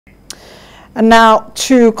And now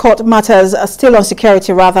to court matters, still on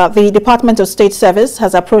security rather. The Department of State Service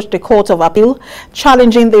has approached the Court of Appeal,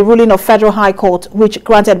 challenging the ruling of Federal High Court, which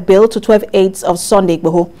granted bail to 12 aides of Sunday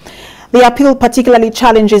Igboho. The appeal particularly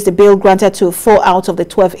challenges the bail granted to 4 out of the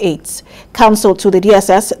 12 aides. Counsel to the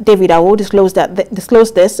DSS, David Awo,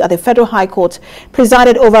 disclosed this at the Federal High Court,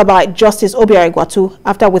 presided over by Justice Igboho,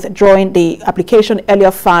 after withdrawing the application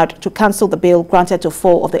earlier filed to cancel the bail granted to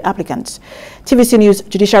 4 of the applicants. TVC News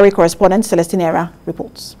Judiciary correspondent Celestine Era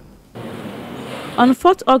reports. On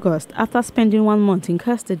 4th August, after spending 1 month in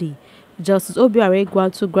custody, Justice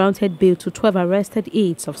Igboho granted bail to 12 arrested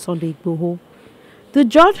aides of Sunday Igboho. The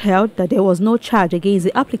judge held that there was no charge against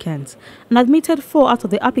the applicants and admitted 4 out of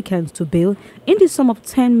the applicants to bail in the sum of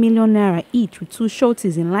 10 million naira each with 2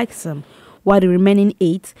 sureties in like sum, while the remaining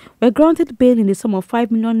 8 were granted bail in the sum of 5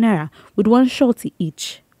 million naira with 1 surety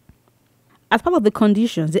each. As part of the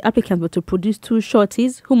conditions, the applicants were to produce 2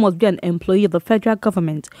 sureties who must be an employee of the federal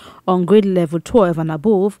government on grade level 12 and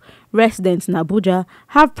above, residents in Abuja,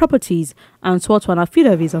 have properties, and swear to an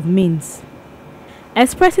affidavit of means.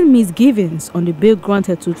 Expressing misgivings on the bail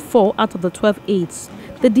granted to 4 out of the 12 aides,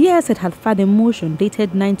 the DSS had filed a motion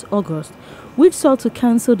dated 9th August, which sought to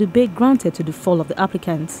cancel the bail granted to the 4 of the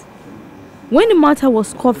applicants. When the matter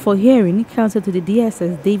was called for hearing, counsel to the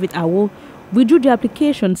DSS, David Awo, withdrew the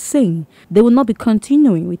application, saying they will not be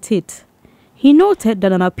continuing with it. He noted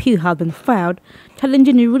that an appeal had been filed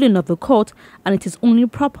challenging the ruling of the court, and it is only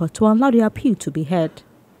proper to allow the appeal to be heard.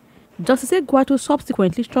 Justice Igboho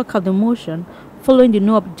subsequently struck out the motion following the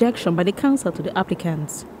no objection by the counsel to the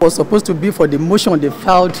applicants. It was supposed to be for the motion they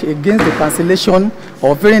filed against the cancellation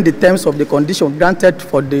or varying the terms of the condition granted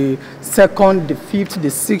for the 2nd, the 5th, the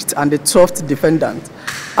 6th, and the 12th defendant.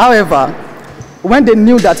 However, when they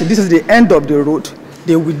knew that this is the end of the road,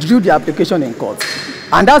 they withdrew the application in court.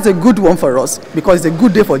 And that's a good one for us because it's a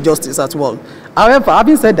good day for justice as well. However,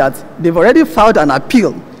 having said that, they've already filed an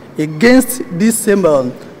appeal against this same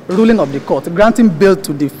ruling of the court, granting bail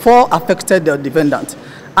to the 4 affected defendants.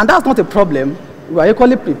 And that's not a problem. We are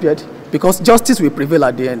equally prepared because justice will prevail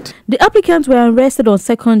at the end. The applicants were arrested on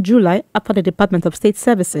 2nd July after the Department of State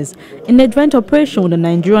Services, in a joint operation with the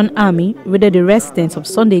Nigerian Army, raided the residence of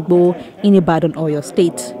Sunday Igboho in Ibadan, Oyo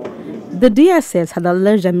State. The DSS had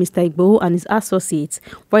alleged that Mr. Igboho and his associates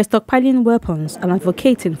were stockpiling weapons and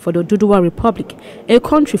advocating for the Oduduwa Republic, a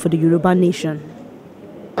country for the Yoruba nation.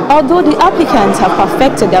 Although the applicants have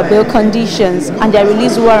perfected their bail conditions and their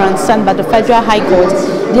release warrants signed by the Federal High Court,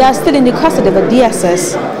 they are still in the custody of the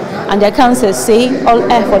DSS. And their counsels say all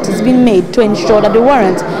effort is being made to ensure that the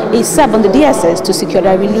warrant is served on the DSS to secure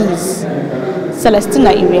their release.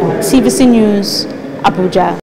 Celestina Era, TVC News, Abuja.